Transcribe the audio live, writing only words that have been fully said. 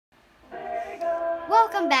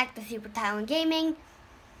Welcome back to Super Talon Gaming.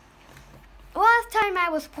 Last time I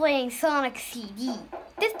was playing Sonic CD.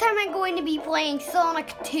 This time I'm going to be playing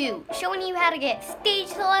Sonic 2, showing you how to get Stage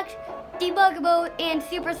Select, Debug Mode, and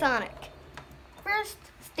Supersonic. First,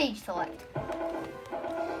 Stage Select.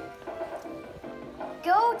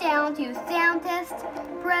 Go down to Sound Test,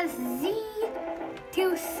 press Z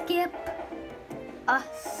to skip a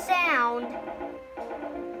sound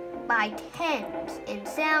by tens in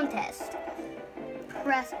Sound Test.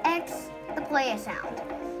 Press X to play a sound.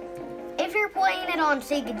 If you're playing it on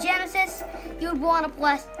Sega Genesis, you would want to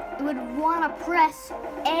press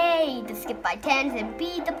A to skip by tens and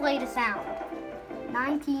B to play the sound.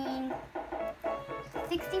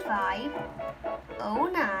 1965,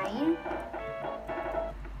 09,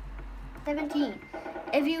 17.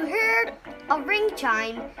 If you heard a ring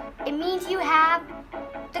chime, it means you have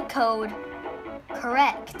the code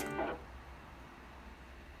correct.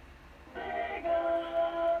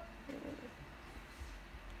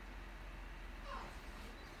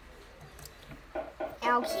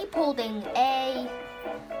 Now keep holding A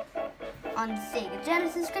on Sega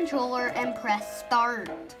Genesis controller and press start.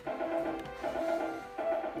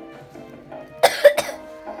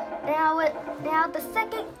 Now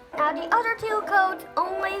the other two codes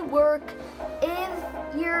only work if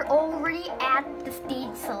you're already at the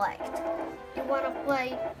stage select. You want to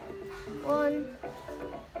play 1,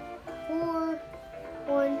 4,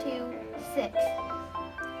 1, 2, 6.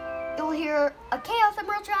 You'll hear a Chaos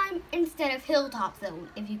Emerald chime instead of Hilltop Zone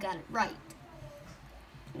if you got it right.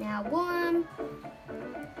 Now 1,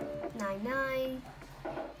 9, 9,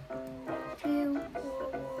 2, 4,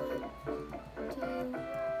 1,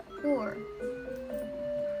 2, 4.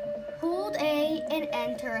 Hold A and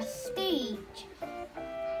enter a stage.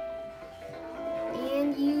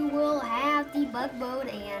 And you will have Debug Mode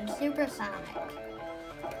and Supersonic.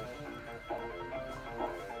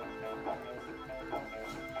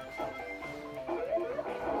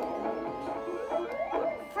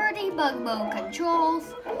 Debug Mode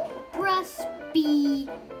controls, press B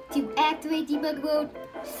to activate Debug Mode,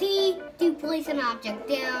 C to place an object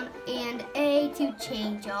down, and A to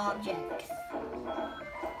change objects.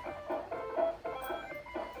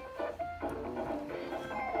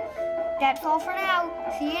 That's all for now.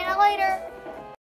 See you later.